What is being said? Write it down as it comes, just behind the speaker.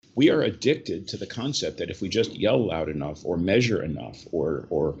we are addicted to the concept that if we just yell loud enough or measure enough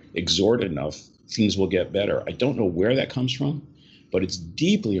or exhort enough, things will get better. I don't know where that comes from, but it's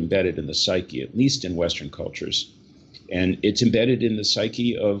deeply embedded in the psyche, at least in Western cultures. And it's embedded in the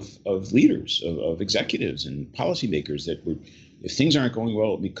psyche of leaders, of executives and policymakers, that if things aren't going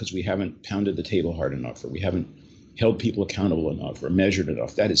well because we haven't pounded the table hard enough, or we haven't held people accountable enough, or measured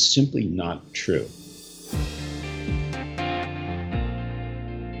enough. That is simply not true.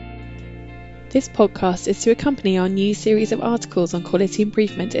 This podcast is to accompany our new series of articles on quality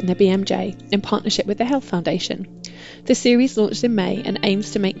improvement in the BMJ in partnership with the Health Foundation. The series launched in May and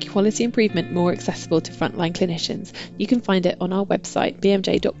aims to make quality improvement more accessible to frontline clinicians. You can find it on our website,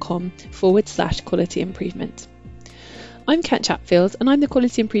 bmj.com/quality improvement. I'm Kat Chatfield and I'm the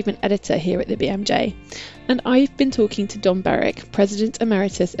Quality Improvement Editor here at the BMJ, and I've been talking to Don Berwick, President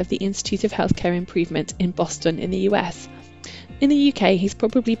Emeritus of the Institute of Healthcare Improvement in Boston in the US. In the UK, he's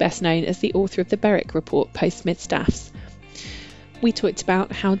probably best known as the author of the Berwick Report post-mid-staffs. We talked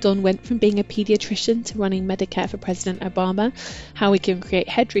about how Don went from being a paediatrician to running Medicare for President Obama, how we can create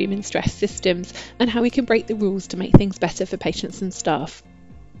headroom in stress systems, and how we can break the rules to make things better for patients and staff.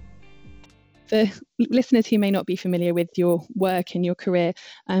 For listeners who may not be familiar with your work and your career,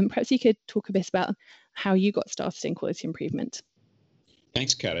 perhaps you could talk a bit about how you got started in quality improvement.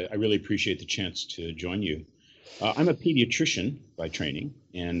 Thanks, Kat. I really appreciate the chance to join you. I'm a pediatrician by training,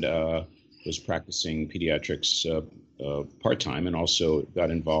 and was practicing pediatrics part-time, and also got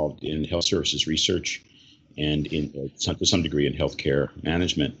involved in health services research and to some degree in healthcare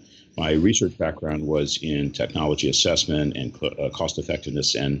management. My research background was in technology assessment and cost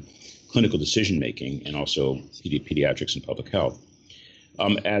effectiveness and clinical decision-making, and also pediatrics and public health.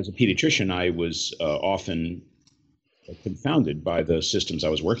 As a pediatrician, I was often confounded by the systems I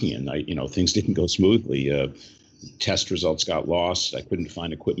was working in. Things didn't go smoothly. Test results got lost. I couldn't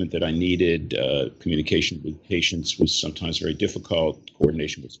find equipment that I needed. Communication with patients was sometimes very difficult.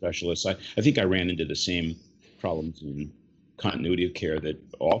 Coordination with specialists. I think I ran into the same problems in continuity of care that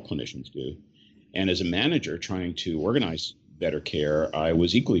all clinicians do. And as a manager trying to organize better care, I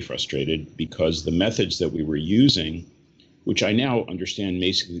was equally frustrated because the methods that we were using, which I now understand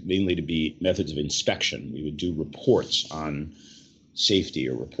mainly to be methods of inspection. We would do reports on safety,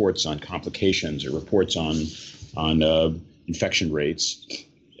 or reports on complications, or reports on infection rates.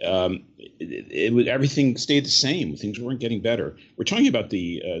 Everything stayed the same. Things weren't getting better. We're talking about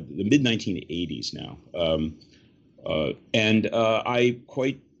the mid-1980s now. And I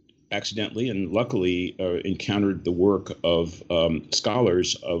quite accidentally and luckily encountered the work of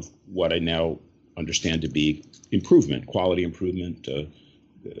scholars of what I now understand to be improvement, quality improvement,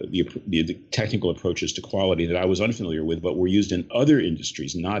 the technical approaches to quality that I was unfamiliar with, but were used in other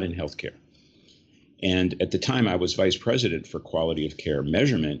industries, not in healthcare. And at the time, I was vice president for quality of care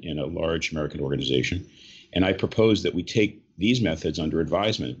measurement in a large American organization. And I proposed that we take these methods under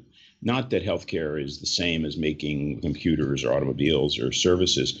advisement. Not that healthcare is the same as making computers or automobiles or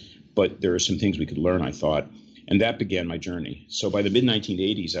services, but there are some things we could learn, I thought. And that began my journey. So by the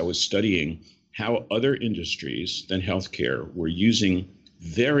mid-1980s, I was studying how other industries than healthcare were using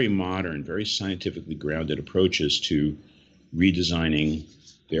very modern, very scientifically grounded approaches to redesigning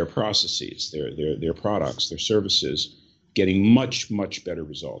their processes, their products, their services, getting much, much better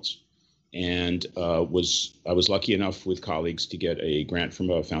results. And I was lucky enough with colleagues to get a grant from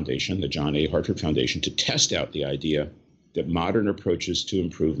a foundation, the John A. Hartford Foundation, to test out the idea that modern approaches to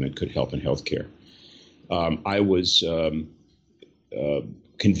improvement could help in healthcare. I was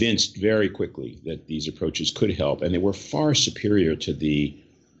convinced very quickly that these approaches could help, and they were far superior to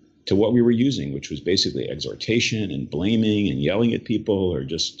what we were using, which was basically exhortation and blaming and yelling at people, or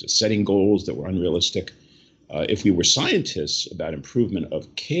just setting goals that were unrealistic. If we were scientists about improvement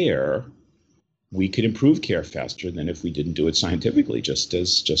of care, we could improve care faster than if we didn't do it scientifically, just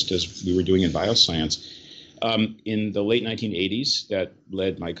as we were doing in bioscience. In the late 1980s, that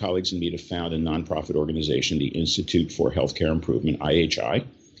led my colleagues and me to found a nonprofit organization, the Institute for Healthcare Improvement, IHI,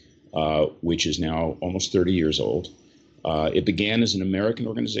 which is now almost 30 years old. It began as an American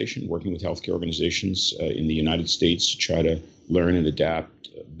organization working with healthcare organizations in the United States to try to learn and adapt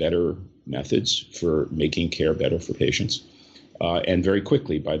better methods for making care better for patients. And very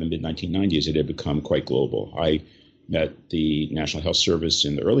quickly, by the mid-1990s, it had become quite global. I met the National Health Service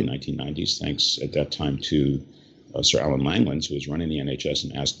in the early 1990s, thanks at that time to Sir Alan Langlands, who was running the NHS,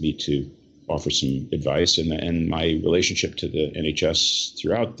 and asked me to offer some advice. And my relationship to the NHS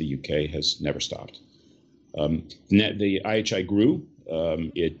throughout the UK has never stopped. The IHI grew.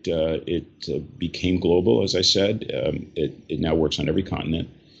 It became global, as I said. It now works on every continent,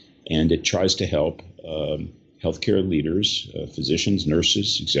 and it tries to help healthcare leaders, physicians,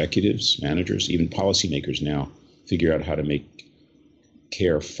 nurses, executives, managers, even policymakers now figure out how to make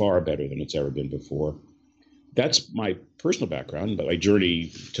care far better than it's ever been before. That's my personal background, but my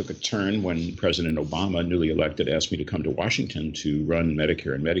journey took a turn when President Obama, newly elected, asked me to come to Washington to run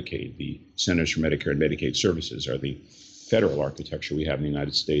Medicare and Medicaid. The Centers for Medicare and Medicaid Services are the federal architecture we have in the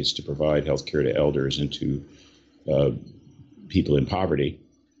United States to provide health care to elders and to people in poverty.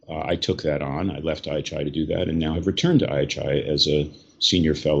 I took that on. I left IHI to do that, and now have returned to IHI as a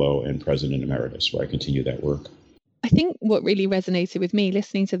senior fellow and president emeritus, where I continue that work. I think what really resonated with me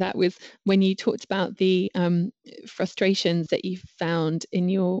listening to that was when you talked about the frustrations that you found in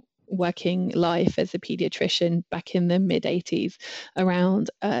your working life as a paediatrician back in the mid-80s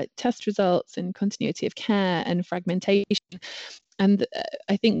around test results and continuity of care and fragmentation. And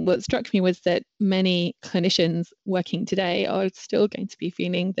I think what struck me was that many clinicians working today are still going to be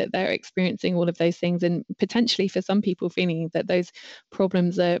feeling that they're experiencing all of those things, and potentially for some people feeling that those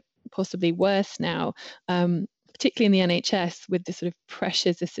problems are possibly worse now. Particularly in the NHS, with the sort of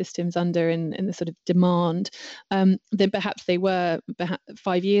pressures the system's under and the sort of demand, than perhaps they were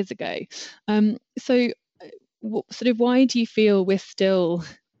 5 years ago. So sort of why do you feel we're still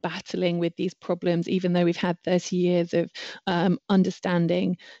battling with these problems, even though we've had 30 years of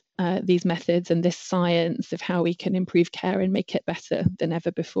understanding these methods and this science of how we can improve care and make it better than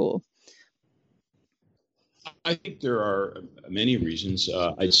ever before? I think there are many reasons.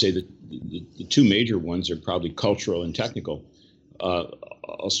 I'd say that the two major ones are probably cultural and technical.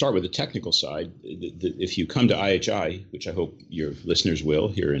 I'll start with the technical side. If you come to IHI, which I hope your listeners will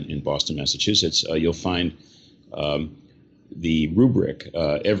here in Boston, Massachusetts, you'll find the rubric,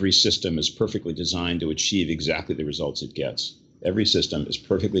 every system is perfectly designed to achieve exactly the results it gets. Every system is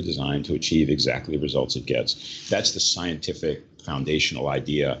perfectly designed to achieve exactly the results it gets. That's the scientific foundational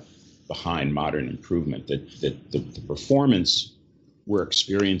idea behind modern improvement, that the performance we're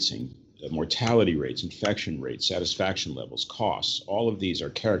experiencing, the mortality rates, infection rates, satisfaction levels, costs, all of these are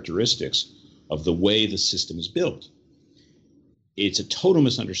characteristics of the way the system is built. It's a total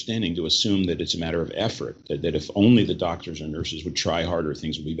misunderstanding to assume that it's a matter of effort, that if only the doctors and nurses would try harder,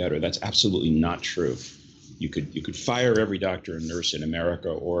 things would be better. That's absolutely not true. You could fire every doctor and nurse in America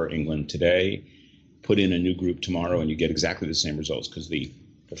or England today, put in a new group tomorrow, and you get exactly the same results, because the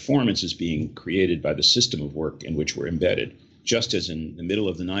performance is being created by the system of work in which we're embedded. Just as in the middle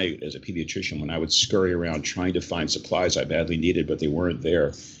of the night as a pediatrician, when I would scurry around trying to find supplies I badly needed, but they weren't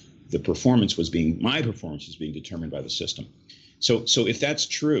there, my performance was being determined by the system. So if that's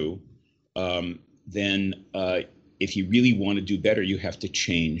true, then if you really want to do better, you have to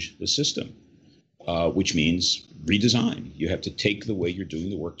change the system, which means redesign. You have to take the way you're doing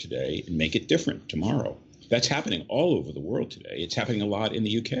the work today and make it different tomorrow. That's happening all over the world today. It's happening a lot in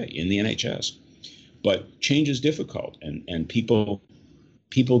the UK, in the NHS. But change is difficult, and people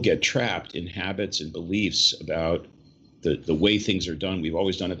get trapped in habits and beliefs about the way things are done. We've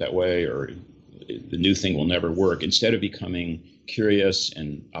always done it that way, or the new thing will never work, instead of becoming curious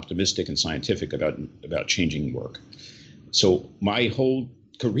and optimistic and scientific about changing work. So my whole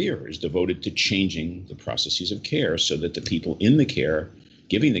career is devoted to changing the processes of care so that the people in the care,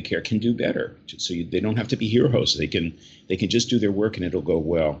 giving the care, can do better. So they don't have to be heroes. They can just do their work and it'll go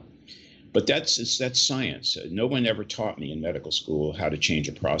well. But that's science. No one ever taught me in medical school how to change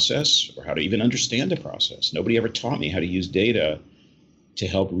a process or how to even understand a process. Nobody ever taught me how to use data to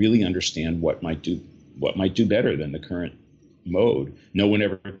help really understand what might do better than the current mode. No one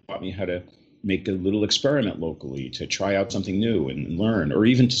ever taught me how to make a little experiment locally, to try out something new and learn, or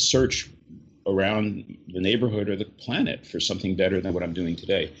even to search around the neighborhood or the planet for something better than what I'm doing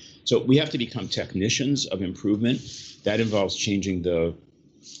today. So we have to become technicians of improvement. That involves changing the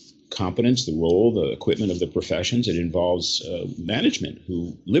competence, the role, the equipment of the professions. It involves management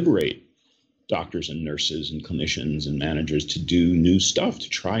who liberate doctors and nurses and clinicians and managers to do new stuff, to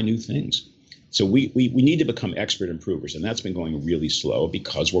try new things. So we need to become expert improvers, and that's been going really slow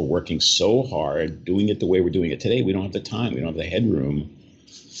because we're working so hard doing it the way we're doing it today. We don't have the time, we don't have the headroom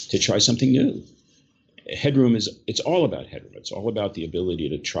to try something new. Headroom it's all about headroom. It's all about the ability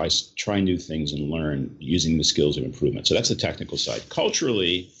to try new things and learn using the skills of improvement. So that's the technical side.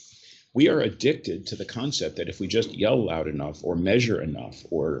 Culturally, we are addicted to the concept that if we just yell loud enough or measure enough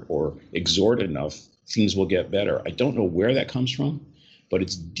or exhort enough, things will get better. I don't know where that comes from, but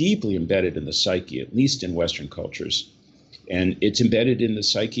it's deeply embedded in the psyche, at least in Western cultures. And it's embedded in the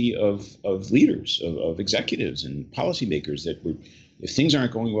psyche of leaders, of executives and policymakers, that if things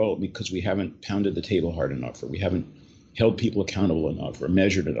aren't going well because we haven't pounded the table hard enough, or we haven't held people accountable enough or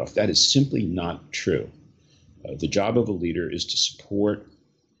measured enough, that is simply not true. The job of a leader is to support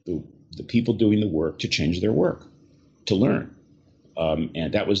the people doing the work to change their work, to learn.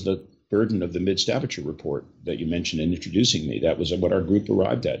 And that was the burden of the Mid-Staffordshire report that you mentioned in introducing me. That was what our group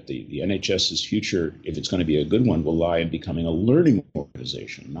arrived at. The NHS's future, if it's going to be a good one, will lie in becoming a learning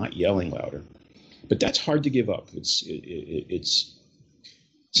organization, not yelling louder. But that's hard to give up. It's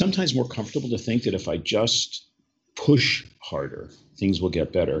sometimes more comfortable to think that if I just push harder, things will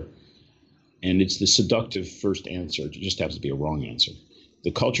get better. And it's the seductive first answer. It just happens to be a wrong answer.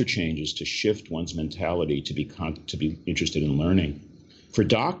 The culture change is to shift one's mentality to be interested in learning. For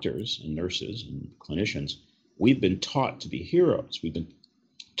doctors and nurses and clinicians, we've been taught to be heroes. We've been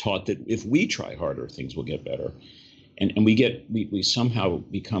taught that if we try harder, things will get better. And we somehow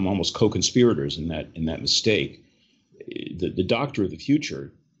become almost co-conspirators in that mistake. The doctor of the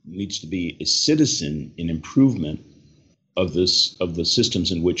future needs to be a citizen in improvement of the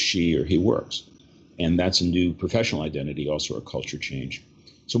systems in which she or he works. And that's a new professional identity, also a culture change.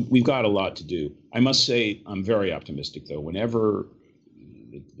 So we've got a lot to do. I must say, I'm very optimistic, though. Whenever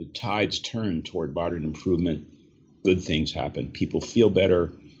the tides turn toward modern improvement, good things happen. People feel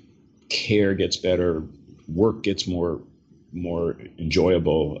better, care gets better, work gets more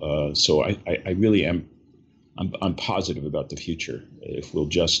enjoyable. So I really am. I'm positive about the future if we'll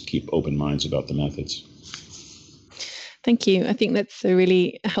just keep open minds about the methods. Thank you. I think that's a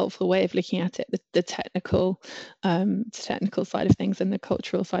really helpful way of looking at it, the technical side of things and the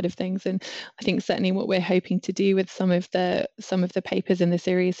cultural side of things. And I think certainly what we're hoping to do with some of the papers in the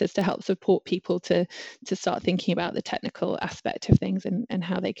series is to help support people to start thinking about the technical aspect of things and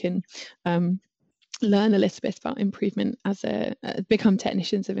how they can learn a little bit about improvement as become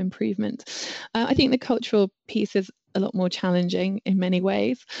technicians of improvement. I think the cultural piece is a lot more challenging in many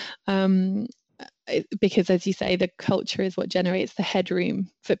ways. Because, as you say, the culture is what generates the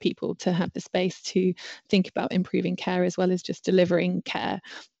headroom for people to have the space to think about improving care as well as just delivering care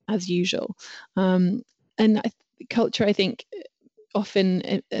as usual. Culture, I think,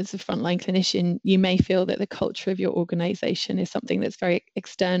 often as a frontline clinician, you may feel that the culture of your organization is something that's very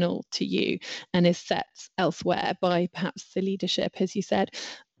external to you and is set elsewhere by perhaps the leadership, as you said.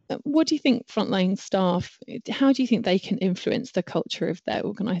 What do you think frontline staff, how do you think they can influence the culture of their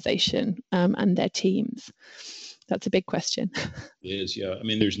organization and their teams? That's a big question. It is, yeah. I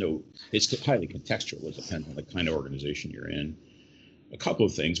mean, it's highly contextual. It depends on the kind of organization you're in. A couple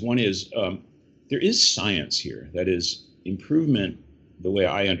of things. One is there is science here. That is, improvement, the way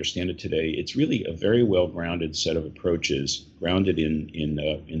I understand it today, it's really a very well-grounded set of approaches grounded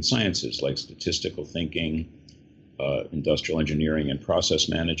in sciences like statistical thinking, industrial engineering and process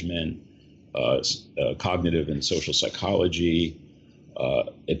management, cognitive and social psychology,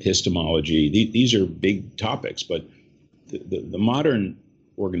 epistemology. These are big topics, but the modern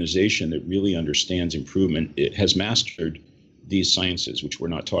organization that really understands improvement, it has mastered these sciences, which we're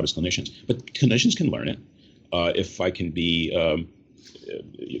not taught as clinicians. But clinicians can learn it. If I can be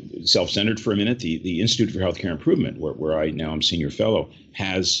self-centered for a minute, the Institute for Healthcare Improvement, where I now am senior fellow,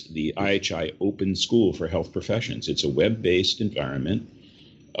 has the IHI Open School for Health Professions. It's a web-based environment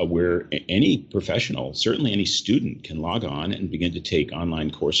where any professional, certainly any student, can log on and begin to take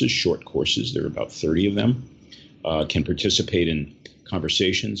online courses, short courses. There are about 30 of them, can participate in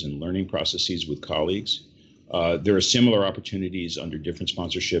conversations and learning processes with colleagues. There are similar opportunities under different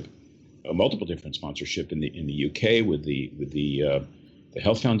sponsorship, multiple different sponsorship in the UK with the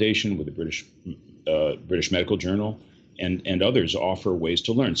Health Foundation, with the British Medical Journal, and others offer ways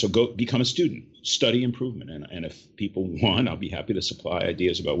to learn. So go become a student, study improvement, and if people want, I'll be happy to supply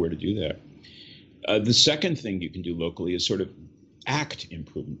ideas about where to do that. The second thing you can do locally is sort of act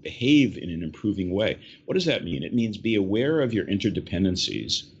improvement, behave in an improving way. What does that mean? It means be aware of your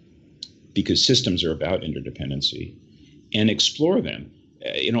interdependencies, because systems are about interdependency, and explore them.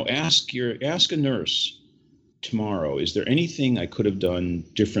 Ask a nurse tomorrow, is there anything I could have done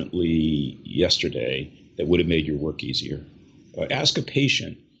differently yesterday that would have made your work easier? Ask a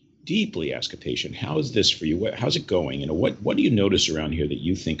patient, deeply ask a patient, how is this for you? How's it going? What do you notice around here that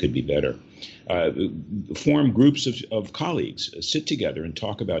you think could be better? Form groups of colleagues, sit together and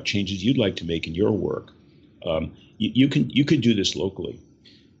talk about changes you'd like to make in your work. You can do this locally.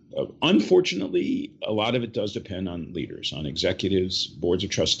 Unfortunately, a lot of it does depend on leaders, on executives, boards of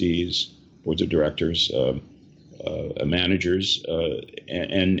trustees, boards of directors, managers,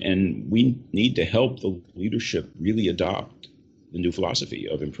 and we need to help the leadership really adopt the new philosophy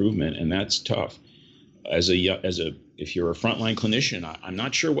of improvement, and that's tough. If you're a frontline clinician, I'm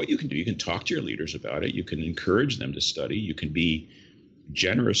not sure what you can do. You can talk to your leaders about it. You can encourage them to study. You can be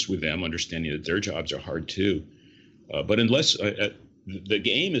generous with them, understanding that their jobs are hard too. But unless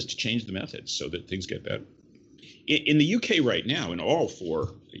the aim is to change the methods so that things get better. In the UK right now, in all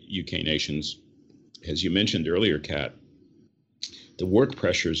 4 UK nations. As you mentioned earlier, Kat, the work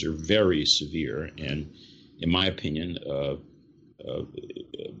pressures are very severe, and in my opinion,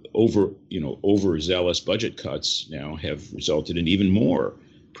 overzealous budget cuts now have resulted in even more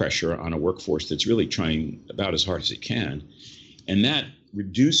pressure on a workforce that's really trying about as hard as it can. And that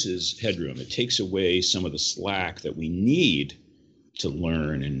reduces headroom. It takes away some of the slack that we need to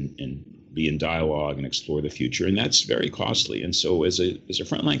learn and be in dialogue and explore the future. And that's very costly. And so as a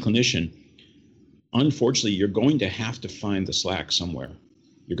frontline clinician, unfortunately, you're going to have to find the slack somewhere.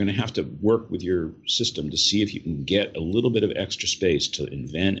 You're going to have to work with your system to see if you can get a little bit of extra space to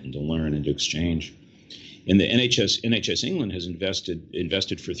invent and to learn and to exchange. And the NHS England has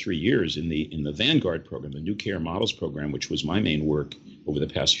invested for 3 years in the Vanguard program, the New Care Models program, which was my main work over the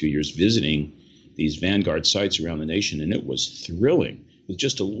past few years, visiting these Vanguard sites around the nation. And it was thrilling with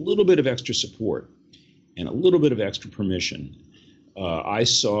just a little bit of extra support and a little bit of extra permission. I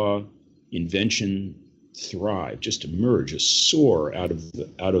saw invention thrive, just emerge, just soar out of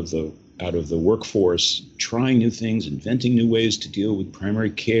the workforce, trying new things, inventing new ways to deal with primary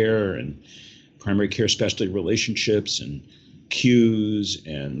care and primary care specialty relationships and queues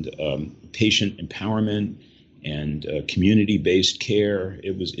and patient empowerment and community-based care.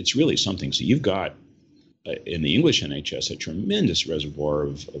 It's really something. So you've got in the English NHS a tremendous reservoir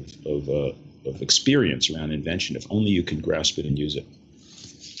of experience around invention, if only you could grasp it and use it.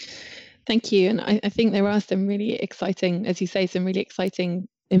 Thank you. And I think there are some really exciting, as you say, some really exciting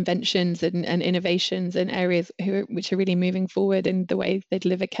inventions and innovations in areas which are really moving forward in the way they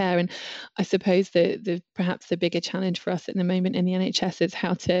deliver care. And I suppose perhaps the bigger challenge for us at the moment in the NHS is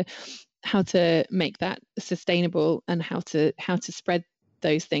how to make that sustainable and how to spread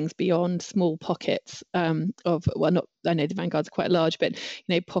those things beyond small pockets I know the Vanguards are quite large, but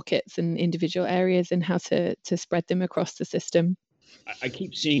pockets and individual areas, and how to spread them across the system. I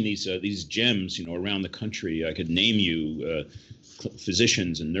keep seeing these gems, around the country. I could name you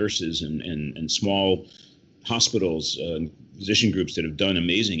physicians and nurses and small hospitals, physician groups that have done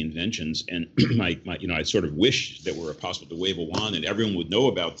amazing inventions. And I sort of wish that were possible to wave a wand and everyone would know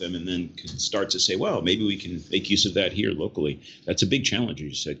about them, and then could start to say, well, maybe we can make use of that here locally. That's a big challenge, as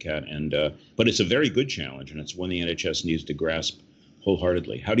you said, Kat. And but it's a very good challenge, and it's one the NHS needs to grasp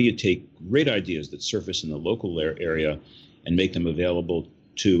wholeheartedly. How do you take great ideas that surface in the local area and make them available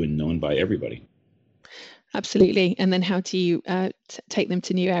to and known by everybody? Absolutely. And then how do you take them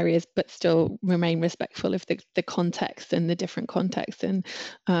to new areas, but still remain respectful of the context and the different contexts and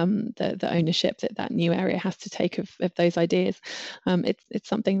the ownership that new area has to take of those ideas? It's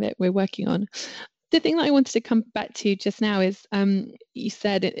something that we're working on. The thing that I wanted to come back to just now is you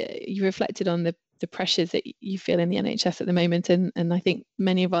said you reflected on the pressures that you feel in the NHS at the moment. And I think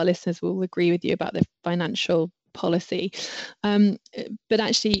many of our listeners will agree with you about the financial policy. But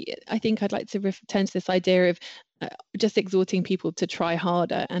actually, I think I'd like to return to this idea of just exhorting people to try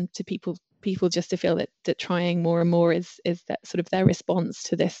harder, and to people just to feel that trying more and more is that sort of their response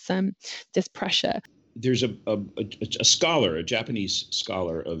to this pressure. There's a scholar, a Japanese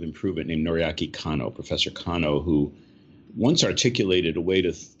scholar of improvement named Noriaki Kano, Professor Kano, who once articulated a way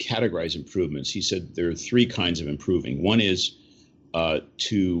to categorize improvements. He said there are 3 kinds of improving. One is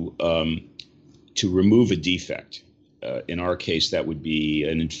to remove a defect. In our case, that would be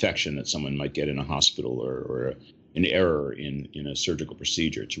an infection that someone might get in a hospital, or an error in a surgical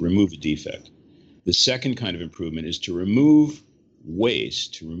procedure, to remove a defect. The second kind of improvement is to remove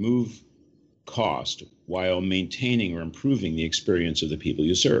waste, to remove cost, while maintaining or improving the experience of the people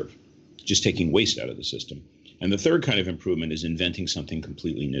you serve, just taking waste out of the system. And the third kind of improvement is inventing something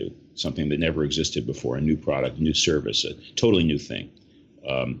completely new, something that never existed before, a new product, a new service, a totally new thing.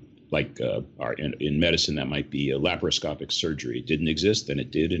 In medicine, that might be a laparoscopic surgery. It didn't exist, then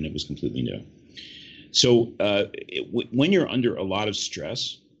it did, and it was completely new. So when you're under a lot of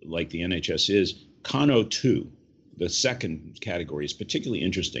stress, like the NHS is, Kano 2, the second category, is particularly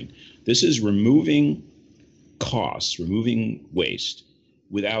interesting. This is removing costs, removing waste,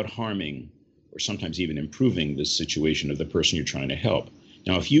 without harming or sometimes even improving the situation of the person you're trying to help.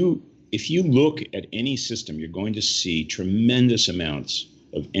 Now, if you look at any system, you're going to see tremendous amounts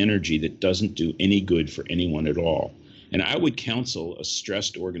of energy that doesn't do any good for anyone at all. And I would counsel a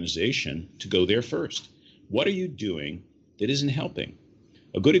stressed organization to go there first. What are you doing that isn't helping?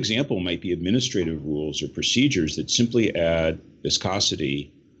 A good example might be administrative rules or procedures that simply add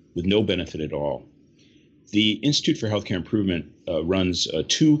viscosity with no benefit at all. The Institute for Healthcare Improvement runs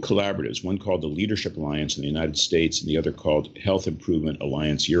 2 collaboratives, one called the Leadership Alliance in the United States and the other called Health Improvement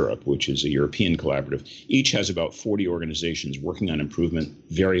Alliance Europe, which is a European collaborative. Each has about 40 organizations working on improvement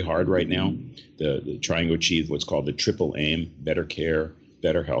very hard right now, trying to achieve what's called the triple aim: better care,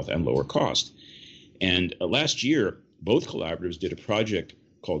 better health and lower cost. And last year, both collaboratives did a project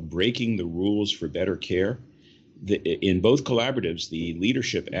called Breaking the Rules for Better Care. In both collaboratives, the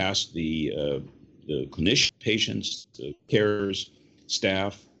leadership asked the clinicians, patients, the carers,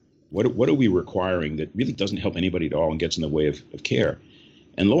 staff, what are we requiring that really doesn't help anybody at all and gets in the way of care?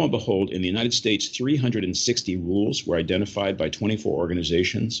 And lo and behold, in the United States, 360 rules were identified by 24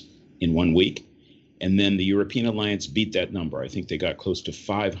 organizations in 1 week. And then the European Alliance beat that number. I think they got close to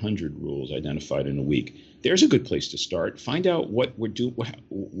 500 rules identified in a week. There's a good place to start. Find out what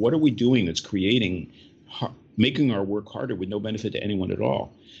are we doing that's making our work harder with no benefit to anyone at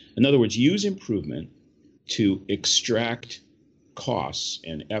all. In other words, use improvement to extract costs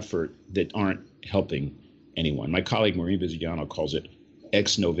and effort that aren't helping anyone. My colleague Maureen Visigliano calls it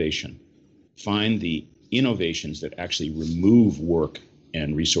exnovation. Find the innovations that actually remove work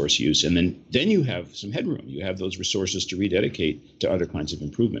and resource use, and then you have some headroom. You have those resources to rededicate to other kinds of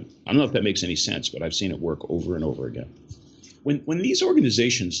improvement. I don't know if that makes any sense, but I've seen it work over and over again. When these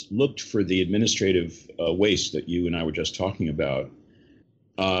organizations looked for the administrative waste that you and I were just talking about,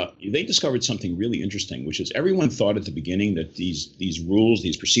 they discovered something really interesting, which is everyone thought at the beginning that these rules,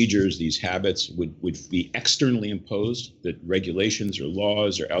 these procedures, these habits would be externally imposed, that regulations or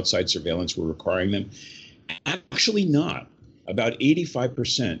laws or outside surveillance were requiring them. Actually not. About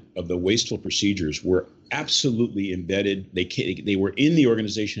 85% of the wasteful procedures were absolutely embedded. They were in the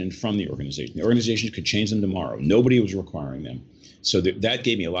organization and from the organization. The organization could change them tomorrow. Nobody was requiring them. So that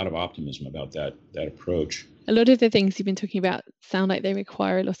gave me a lot of optimism about that approach. A lot of the things you've been talking about sound like they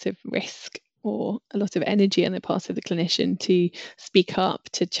require a lot of risk or a lot of energy on the part of the clinician to speak up,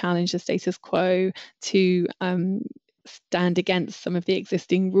 to challenge the status quo, to stand against some of the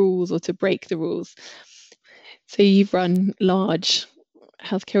existing rules or to break the rules. So you've run large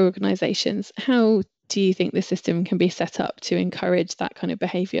healthcare organizations. How do you think the system can be set up to encourage that kind of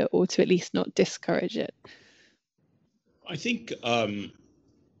behavior or to at least not discourage it? I think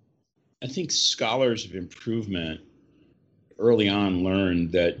scholars of improvement early on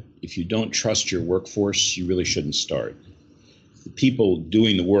learned that if you don't trust your workforce, you really shouldn't start. The people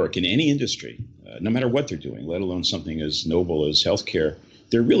doing the work in any industry, no matter what they're doing, let alone something as noble as healthcare,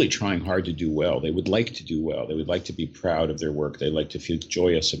 they're really trying hard to do well. They would like to do well. They would like to be proud of their work. They like to feel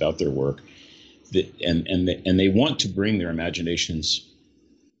joyous about their work. And they want to bring their imaginations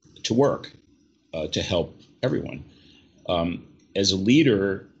to work to help everyone. As a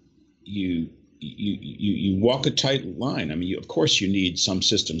leader, you walk a tight line. I mean, of course, you need some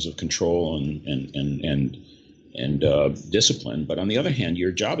systems of control and discipline. But on the other hand,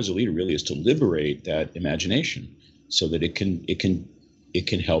 your job as a leader really is to liberate that imagination so that it can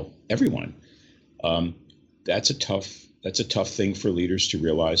help everyone. That's a tough thing for leaders to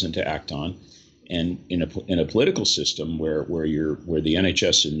realize and to act on. And in a political system where the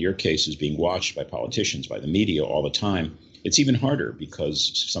NHS in your case is being watched by politicians, by the media all the time, it's even harder because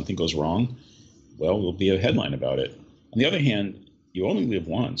if something goes wrong, well, there'll be a headline about it. On the other hand, you only live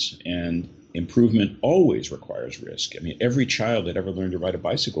once, and improvement always requires risk. I mean, every child that ever learned to ride a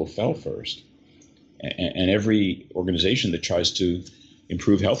bicycle fell first, and every organization that tries to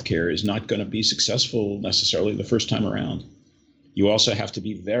improve healthcare is not going to be successful necessarily the first time around. You also have to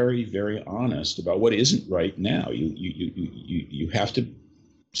be very, very honest about what isn't right now. You have to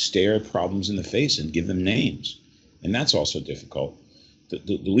stare problems in the face and give them names, and that's also difficult.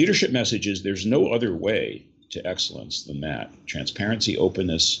 The leadership message is there's no other way to excellence than that: transparency,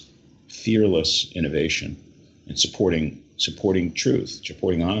 openness, fearless innovation, and supporting truth,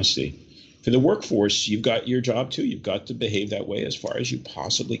 supporting honesty. For the workforce, you've got your job too. You've got to behave that way as far as you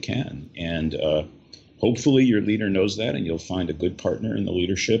possibly can. And hopefully your leader knows that, and you'll find a good partner in the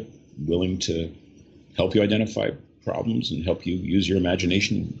leadership willing to help you identify problems and help you use your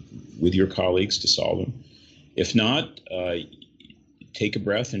imagination with your colleagues to solve them. If not, take a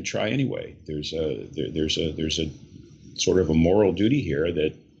breath and try anyway. There's a sort of a moral duty here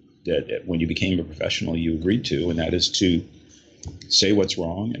that when you became a professional you agreed to, and that is to say what's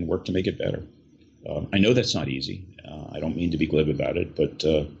wrong and work to make it better. I know that's not easy. I don't mean to be glib about it, but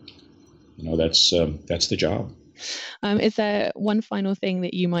that's the job. Is there one final thing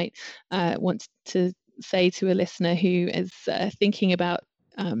that you might want to say to a listener who is thinking about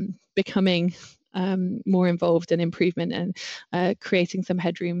becoming more involved in improvement and creating some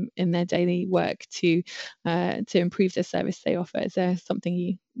headroom in their daily work to improve the service they offer? Is there something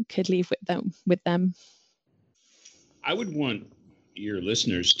you could leave with them? I would want your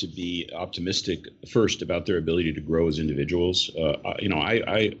listeners to be optimistic first about their ability to grow as individuals.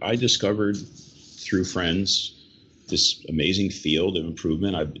 I discovered through friends this amazing field of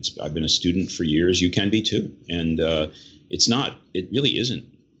improvement. I've been a student for years. You can be too, and it really isn't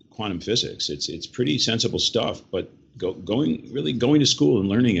quantum physics. It's pretty sensible stuff, but going to school and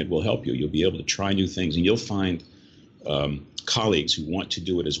learning it will help you. You'll be able to try new things, and you'll find colleagues who want to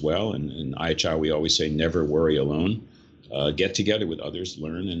do it as well. And in IHR, we always say, never worry alone. Get together with others,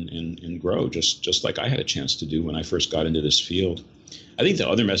 learn and grow, just like I had a chance to do when I first got into this field. I think the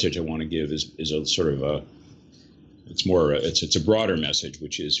other message I want to give is a sort of it's a broader message,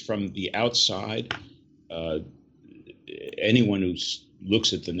 which is from the outside. Anyone who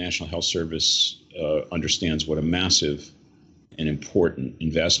looks at the National Health Service understands what a massive and important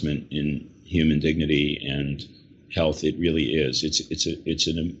investment in human dignity and health it really is.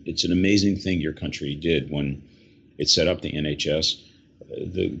 It's an amazing thing your country did when it set up the NHS.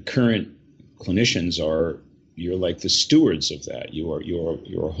 The current clinicians you're like the stewards of that.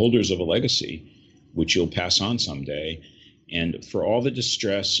 You're holders of a legacy, which you'll pass on someday. And for all the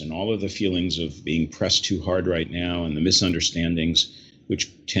distress and all of the feelings of being pressed too hard right now and the misunderstandings which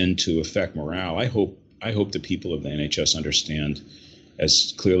tend to affect morale, I hope the people of the NHS understand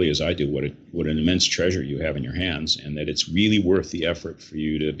as clearly as I do what an immense treasure you have in your hands, and that it's really worth the effort for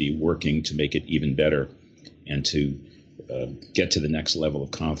you to be working to make it even better and to get to the next level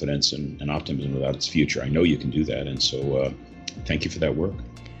of confidence and optimism about its future. I know you can do that, and so thank you for that work.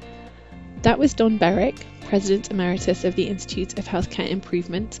 That was Don Berwick, President Emeritus of the Institute of Healthcare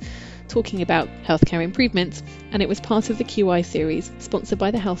Improvement, talking about healthcare improvements, and it was part of the QI series sponsored by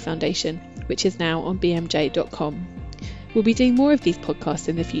the Health Foundation, which is now on bmj.com. We'll be doing more of these podcasts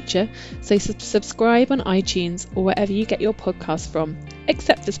in the future, so subscribe on iTunes or wherever you get your podcasts from,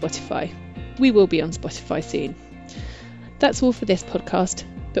 except for Spotify. We will be on Spotify soon. That's all for this podcast,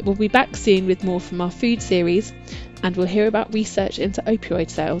 but we'll be back soon with more from our food series, and we'll hear about research into opioid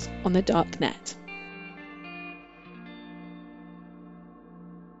sales on the dark net.